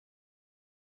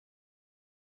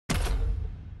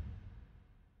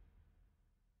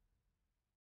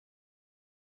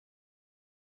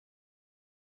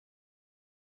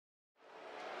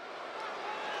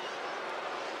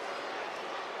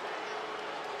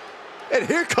And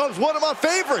here comes one of my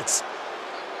favorites.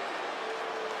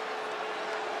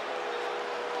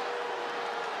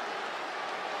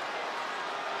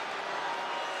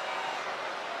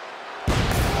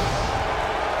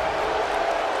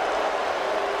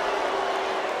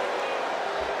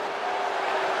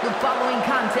 The following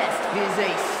contest is a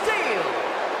steel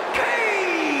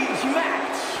cage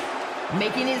match.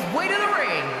 Making his way to the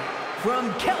ring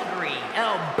from Calgary,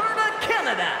 Alberta,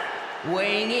 Canada.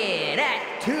 Weighing in at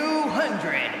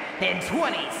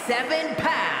 227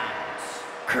 pounds,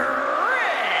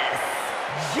 Chris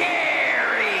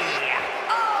Jericho.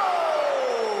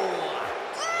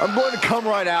 I'm going to come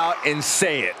right out and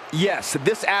say it. Yes,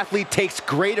 this athlete takes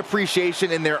great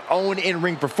appreciation in their own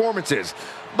in-ring performances,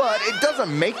 but it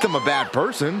doesn't make them a bad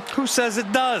person. Who says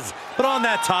it does? But on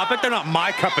that topic, they're not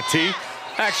my cup of tea.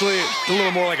 Actually, a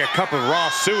little more like a cup of raw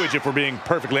sewage, if we're being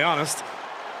perfectly honest.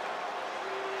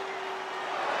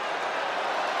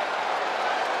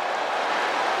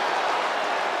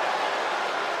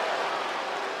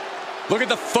 Look at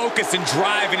the focus and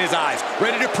drive in his eyes,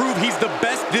 ready to prove he's the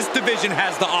best this division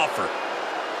has to offer.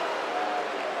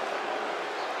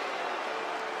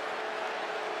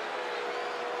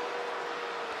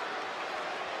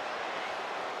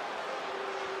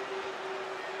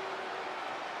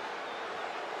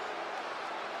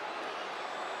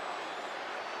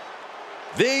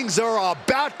 Things are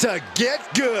about to get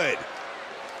good.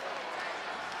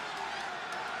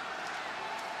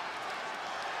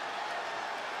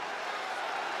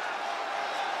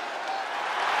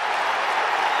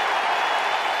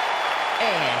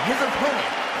 And his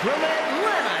opponent from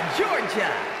Atlanta,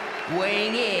 Georgia,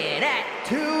 weighing in at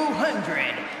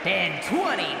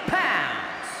 220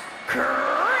 pounds,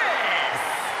 Chris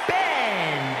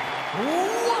Benoit.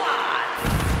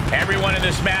 Everyone in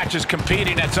this match is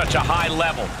competing at such a high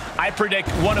level. I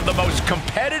predict one of the most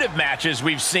competitive matches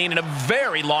we've seen in a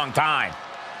very long time.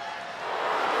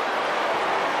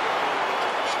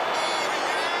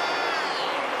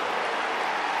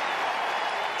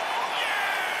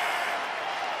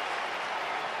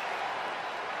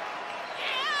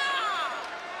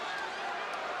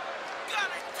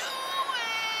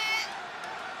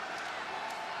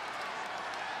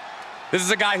 This is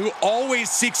a guy who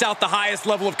always seeks out the highest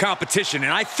level of competition,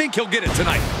 and I think he'll get it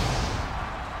tonight.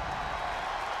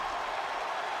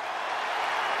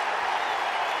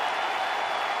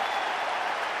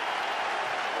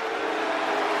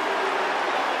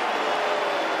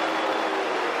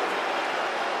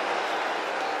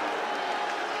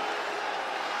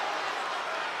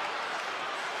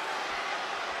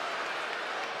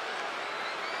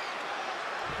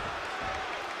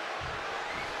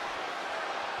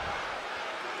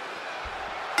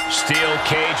 Steel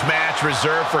cage match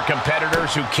reserved for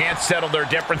competitors who can't settle their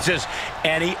differences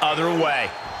any other way.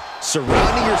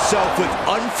 Surrounding yourself with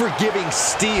unforgiving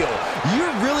steel,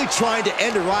 you're really trying to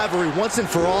end a rivalry once and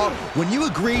for all when you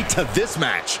agree to this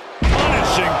match.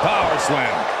 Punishing power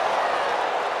slam.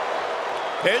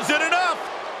 Is it enough?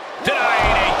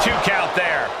 Denying a 2 count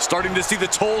there. Starting to see the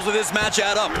tolls of this match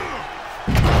add up.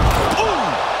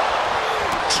 Ooh.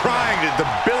 Trying to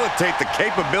debilitate the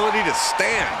capability to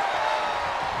stand.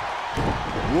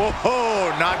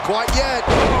 Whoa, not quite yet.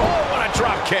 Oh, what a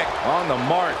drop kick. On the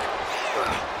mark.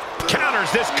 Counters,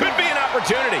 this could be an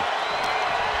opportunity.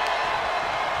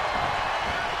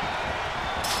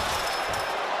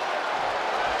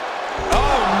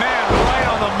 Oh, man, right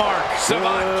on the mark.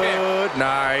 Savant kick. Good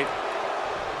night.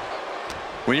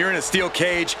 When you're in a steel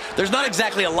cage, there's not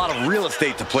exactly a lot of real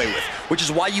estate to play with, which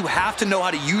is why you have to know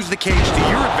how to use the cage to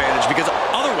your advantage, because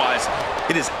otherwise,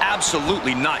 it is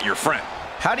absolutely not your friend.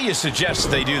 How do you suggest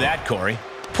they do that, Corey?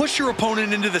 Push your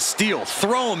opponent into the steel,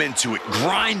 throw him into it,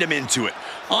 grind him into it.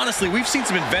 Honestly, we've seen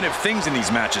some inventive things in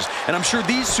these matches, and I'm sure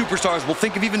these superstars will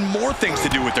think of even more things to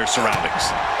do with their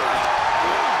surroundings.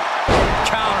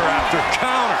 Counter after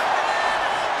counter.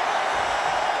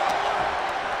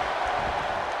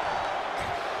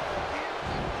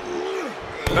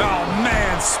 Oh,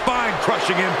 man,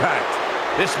 spine-crushing impact.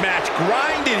 This match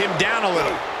grinded him down a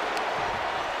little.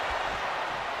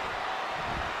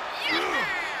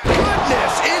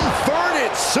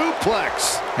 Inverted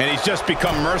suplex. And he's just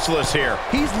become merciless here.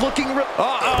 He's looking...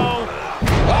 Uh-oh.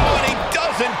 Oh, and he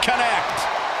doesn't connect.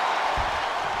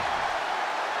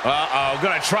 Uh-oh,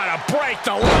 gonna try to break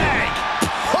the leg.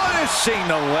 Punishing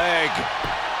the leg.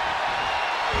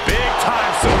 Big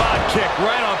time savant kick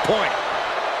right on point.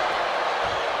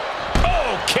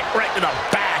 Oh, kick right to the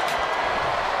back.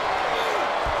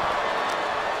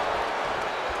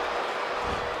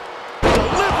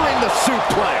 Delivering the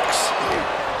suplex.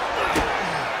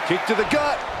 Kick to the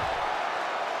gut.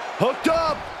 Hooked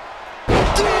up.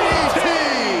 DDT.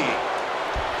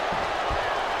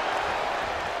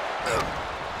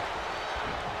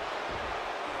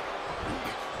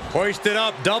 Hoisted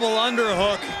up, double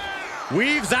underhook.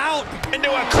 Weaves out.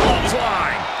 Into a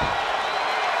clothesline.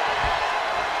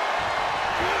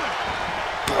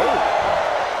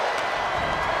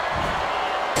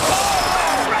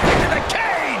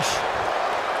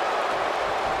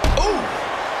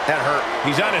 That hurt.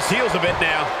 He's on his heels a bit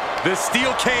now. The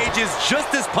steel cage is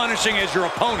just as punishing as your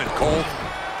opponent, Cole.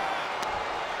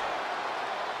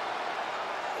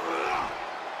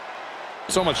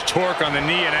 So much torque on the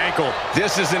knee and ankle.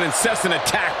 This is an incessant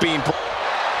attack being...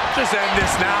 Just end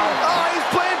this now. Oh, he's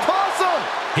playing possum.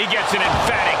 He gets an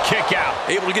emphatic kick out.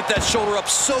 Able to get that shoulder up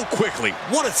so quickly.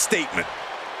 What a statement.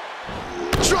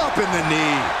 Dropping the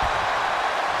knee.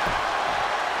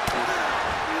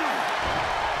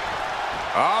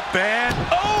 Up and...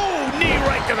 Oh, knee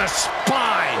right to the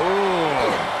spine.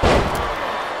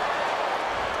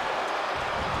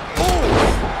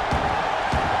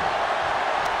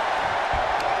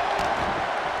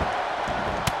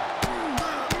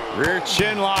 Rear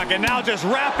chin lock, and now just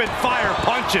rapid fire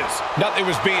punches. Nothing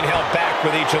was being held back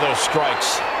with each of those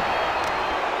strikes.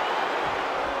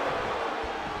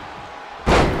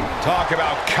 Talk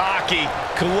about cocky,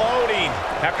 gloating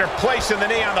after placing the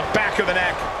knee on the back of the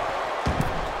neck.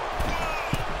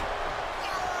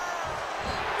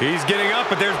 He's getting up,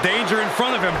 but there's danger in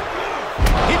front of him.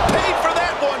 He paid for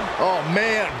that one. Oh,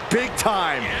 man, big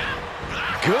time.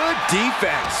 Good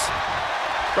defense.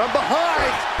 From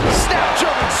behind, snap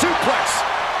German suplex.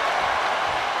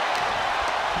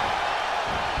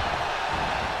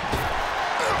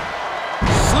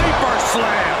 Sleeper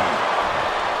slam.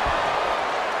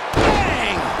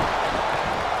 Bang!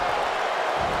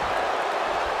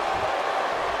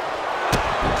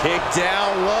 Kick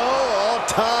down low, all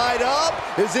tied up.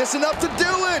 Is this enough to do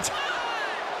it?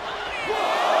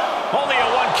 Only a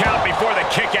 1 count before the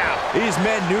kick out. These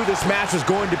men knew this match was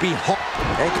going to be hard.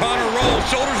 O'Connor rolls,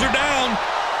 shoulders are down.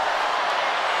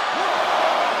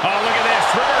 Oh, look at this.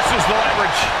 Reverses the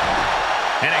leverage.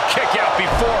 And a kick out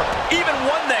before even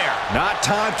one there. Not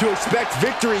time to expect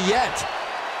victory yet.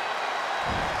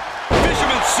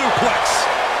 Fisherman suplex.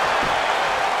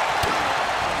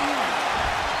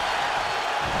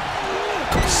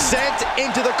 Sent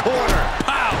into the corner.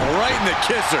 Pow! Right in the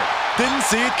kisser. Didn't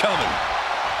see it coming.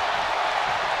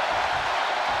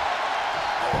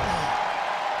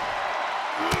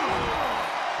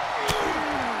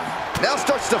 Now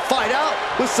starts to fight out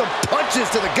with some punches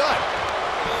to the gut.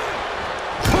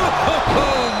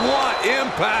 What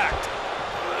impact!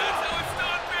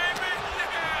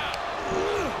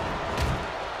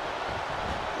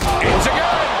 It's a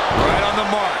good. Right on the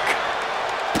mark.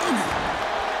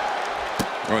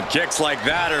 Well, kicks like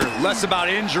that are less about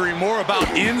injury, more about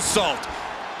insult.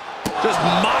 Just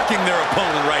mocking their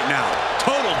opponent right now.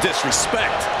 Total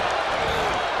disrespect.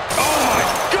 Oh my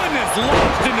goodness,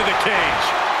 launched into the cage.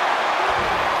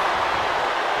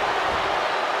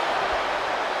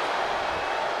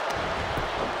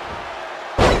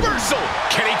 Reversal.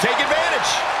 Can he take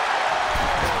advantage?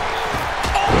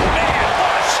 Oh, man,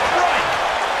 what a strike.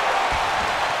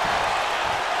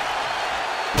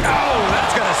 Oh,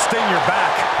 that's gonna sting your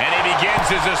back. And he begins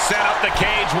his ascent up the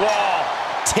cage wall.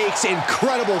 Takes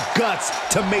incredible guts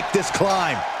to make this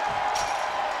climb.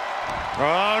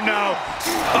 Oh no.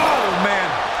 Oh man.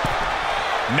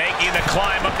 Making the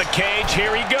climb up the cage.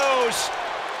 Here he goes.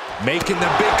 Making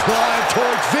the big climb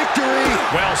towards victory.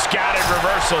 Well scouted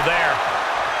reversal there.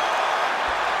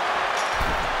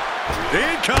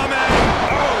 Incoming.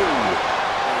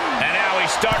 Oh. And now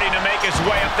he's starting to make his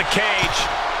way up the cage.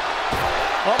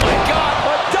 Oh my God,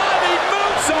 a diving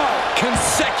moonsault!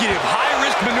 Consecutive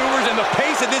high-risk maneuvers, and the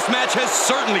pace of this match has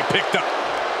certainly picked up.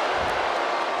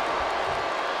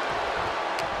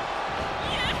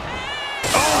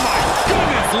 Oh my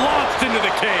goodness, launched into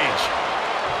the cage.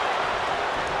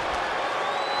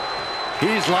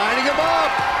 He's lining him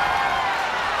up.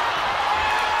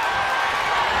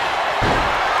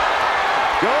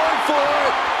 Going for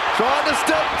it. Trying to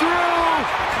step through.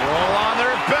 Roll on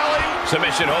their belly.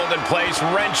 Submission hold in place,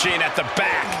 wrenching at the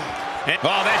back. And,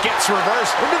 oh, that gets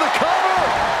reversed. Into the cover.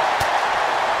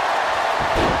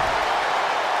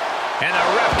 And the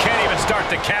ref can't even start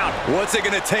the count. What's it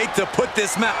going to take to put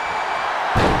this match?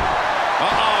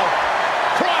 Uh-oh.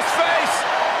 Crossface.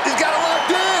 He's got it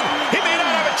locked in. He may not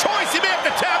have a choice. He may have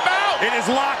to tap out. It is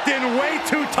locked in way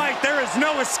too tight. There is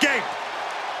no escape.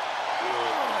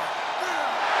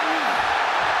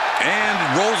 And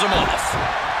rolls him off.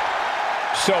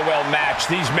 So well matched.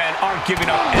 These men aren't giving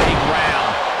up any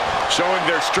ground. Showing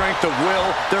their strength of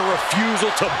will, their refusal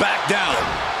to back down.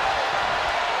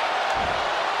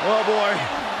 Oh boy.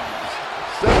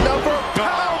 Set up for a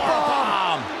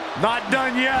powerbomb. Not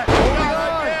done yet.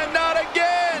 Not again, not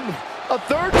again.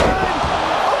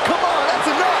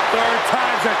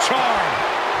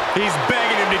 He's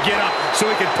begging him to get up so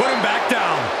he can put him back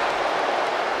down.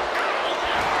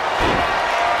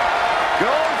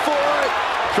 Going for it.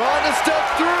 Trying to step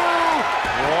through.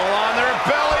 Roll on their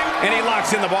belly. And he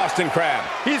locks in the Boston Crab.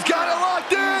 He's got it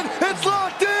locked in. It's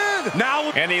locked in.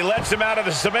 Now, And he lets him out of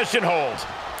the submission hold.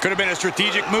 Could have been a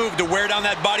strategic move to wear down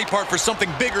that body part for something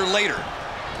bigger later.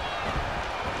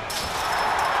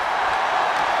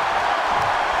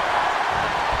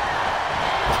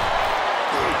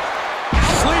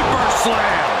 sleeper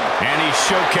slam. And he's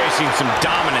showcasing some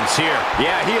dominance here.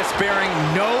 Yeah, he is sparing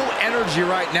no energy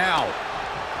right now.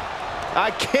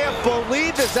 I can't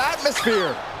believe this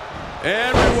atmosphere.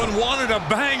 Everyone wanted a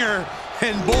banger,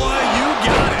 and boy, you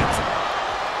got it.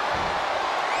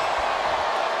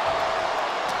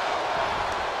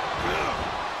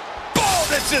 Oh,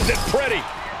 this isn't pretty.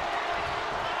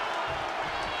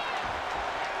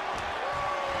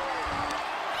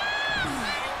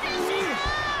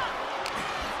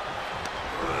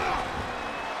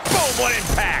 Boom, what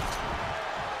impact.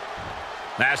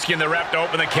 Asking the ref to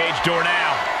open the cage door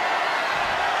now.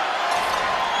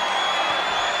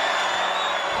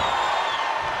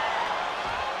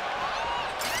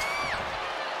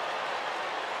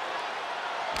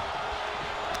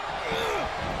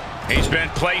 He's been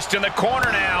placed in the corner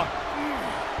now.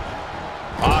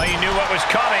 Oh, he knew what was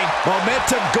coming.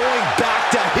 Momentum going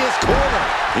back to his corner.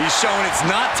 He's showing it's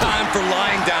not time for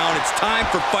lying down. It's time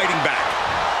for fighting back.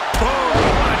 Boom,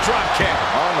 what a drop kick.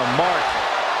 On the mark.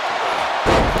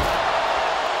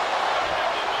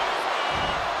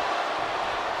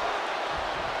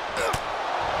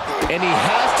 And he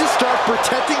has to start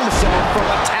protecting himself from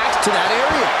attacks to that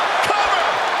area. Cover!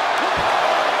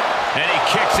 And he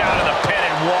kicks out of the pin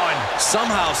and one.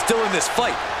 Somehow still in this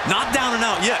fight. Not down and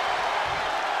out yet.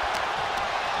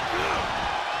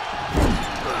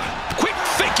 Quick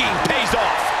thinking pays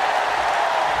off.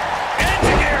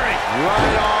 Engineering.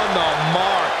 Right on the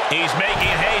mark. He's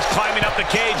making haste climbing up the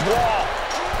cage wall.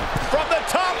 From the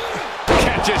top.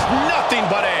 Catches nothing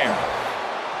but air.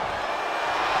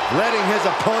 Letting his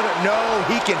opponent know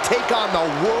he can take on the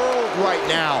world right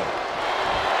now.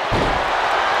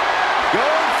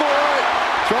 Going for it.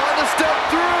 Trying to step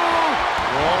through.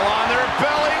 Roll on their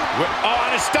belly.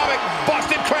 On his stomach.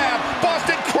 Boston Crab.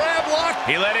 Boston Crab lock.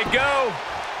 He let it go.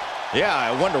 Yeah,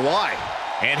 I wonder why.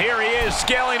 And here he is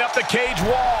scaling up the cage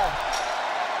wall.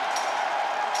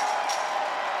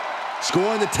 It's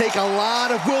going to take a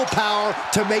lot of willpower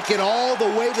to make it all the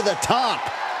way to the top.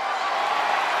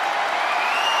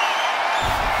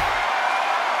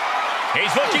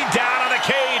 He's looking down on the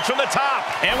cage from the top.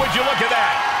 And would you look at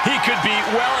that? He could be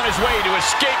well on his way to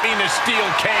escaping the steel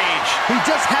cage. He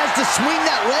just has to swing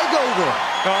that leg over.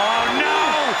 Oh, no!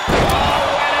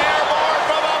 Oh, an airborne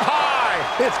from up high!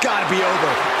 It's got to be over.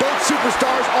 Both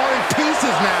superstars are in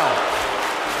pieces now.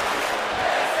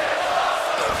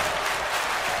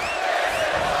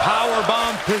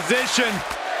 Powerbomb position.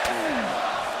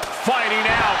 Fighting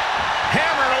out.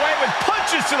 Hammering away with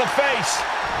punches to the face.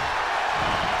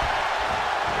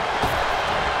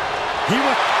 He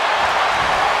went.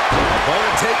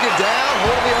 Opponent taken down,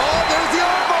 holding the arm. There's the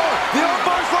armbar. The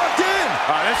armbar's locked in.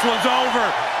 This one's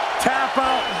over. Tap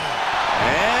out.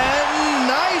 And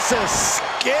nice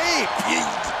escape.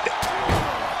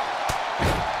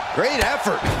 Great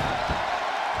effort.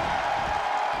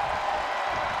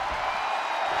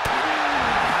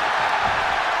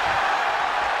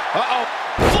 Uh-oh.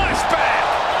 Flashback.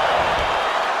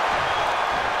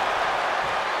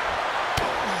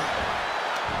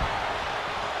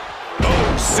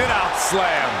 Sit-out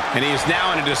slam. And he is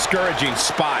now in a discouraging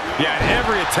spot. Yeah, and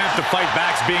every attempt to fight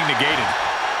back's being negated.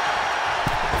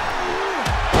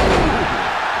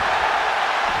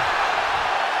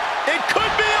 It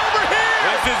could be over here.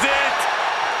 This is it.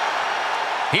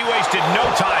 He wasted no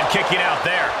time kicking out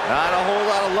there. Not a whole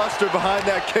lot of luster behind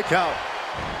that kick out.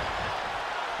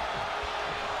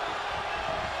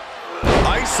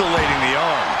 Isolating the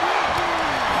arm.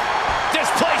 This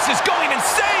place is going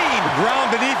insane. The ground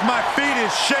beneath my feet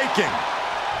is shaking.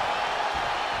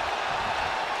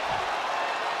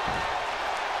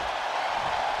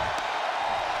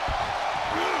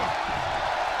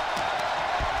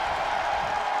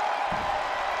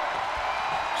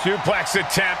 Suplex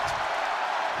attempt.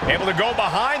 Able to go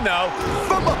behind, though.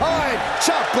 From behind,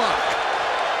 chop block.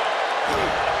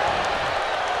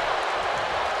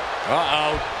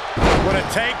 Uh-oh. What a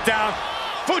takedown.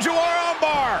 Fujiwara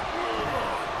armbar.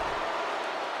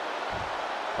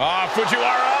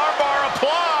 Fujiwara armbar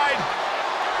applied.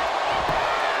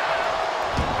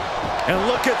 And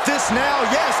look at this now.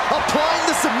 Yes, applying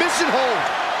the submission hold.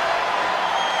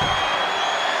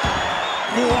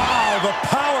 Wow, the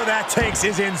power that takes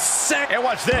is insane. And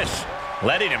what's this?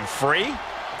 Letting him free?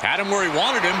 Had him where he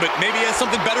wanted him, but maybe he has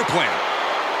something better planned.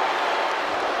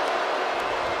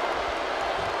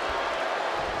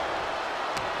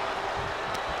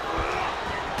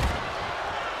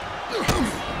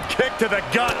 Kick to the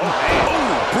gut. Oh,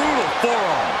 brutal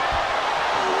forearm.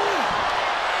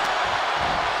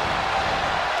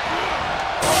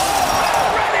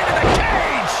 Right into the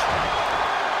cage!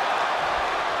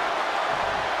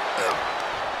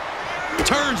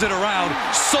 Turns it around.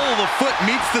 Sole of the foot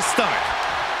meets the stomach.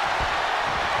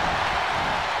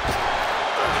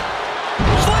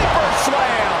 Sleeper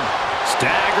slam.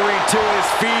 Staggering to his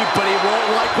feet, but he won't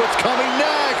like what's coming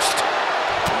next.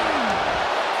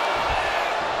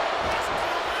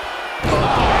 Oh,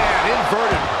 man,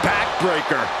 inverted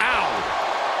backbreaker. Ow.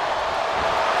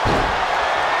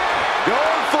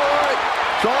 Going for it.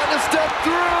 Trying to step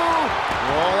through.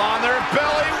 Roll on their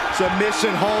belly.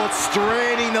 Submission hold,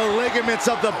 straining the ligaments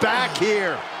of the back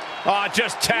here. Oh,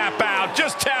 just tap out.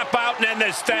 Just tap out and end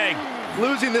this thing.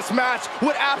 Losing this match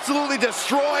would absolutely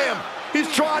destroy him.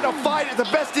 He's trying to fight it the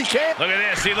best he can. Look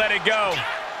at this. He let it go.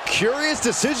 Curious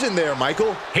decision there,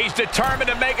 Michael. He's determined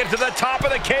to make it to the top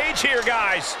of the cage here,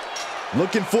 guys.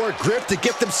 Looking for a grip to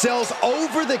get themselves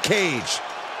over the cage.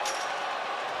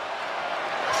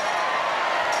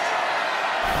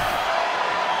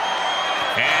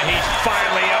 And he's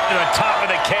finally up to the top of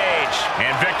the cage.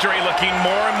 And victory looking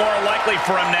more and more likely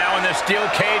for him now in this steel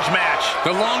cage match.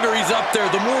 The longer he's up there,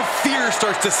 the more fear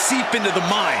starts to seep into the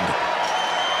mind.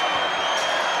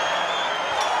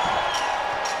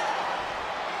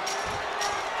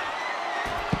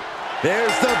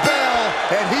 There's the bell,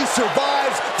 and he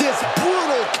survives this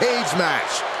brutal cage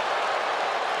match.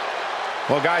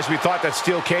 Well, guys, we thought that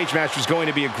steel cage match was going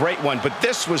to be a great one, but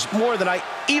this was more than I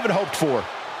even hoped for.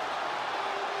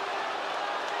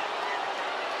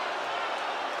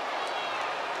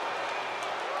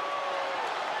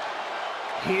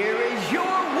 Here is your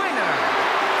winner,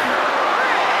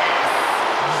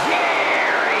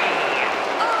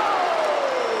 Jericho!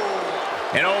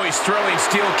 An always thrilling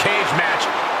steel cage match.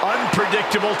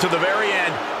 Unpredictable to the very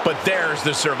end, but there's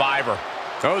the survivor.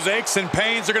 Those aches and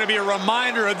pains are going to be a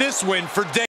reminder of this win for days.